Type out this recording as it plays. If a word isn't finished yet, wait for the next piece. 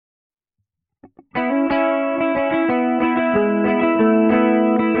It's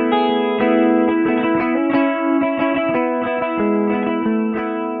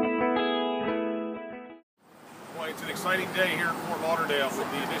an exciting day here in Fort Lauderdale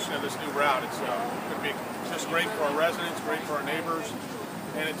with the addition of this new route. It's going to be just great for our residents, great for our neighbors,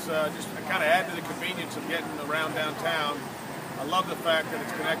 and it's just to kind of add to the convenience of getting around downtown. I love the fact that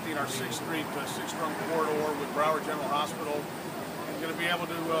it's connecting our 6th Street to 6th Run corridor with Broward General Hospital. It's going to be able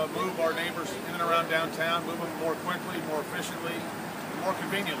to move our neighbors in and around downtown, move them more quickly, more efficiently, more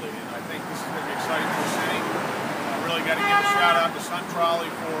conveniently, and I think this is going to be exciting for the city. I really got to give a shout out to Sun Trolley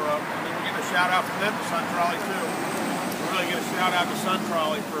for, and then we're getting a shout out from them to Sun Trolley too. We really get a shout out to Sun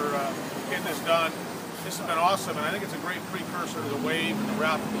Trolley for getting this done. This has been awesome, and I think it's a great precursor to the wave and the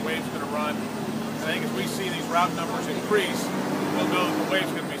route that the wave's going to run. And I think as we see these route numbers increase, we'll know that the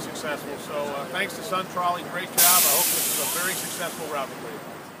wave's going to be successful. So thanks to Sun Trolley, great job. I hope this is a very successful route for you.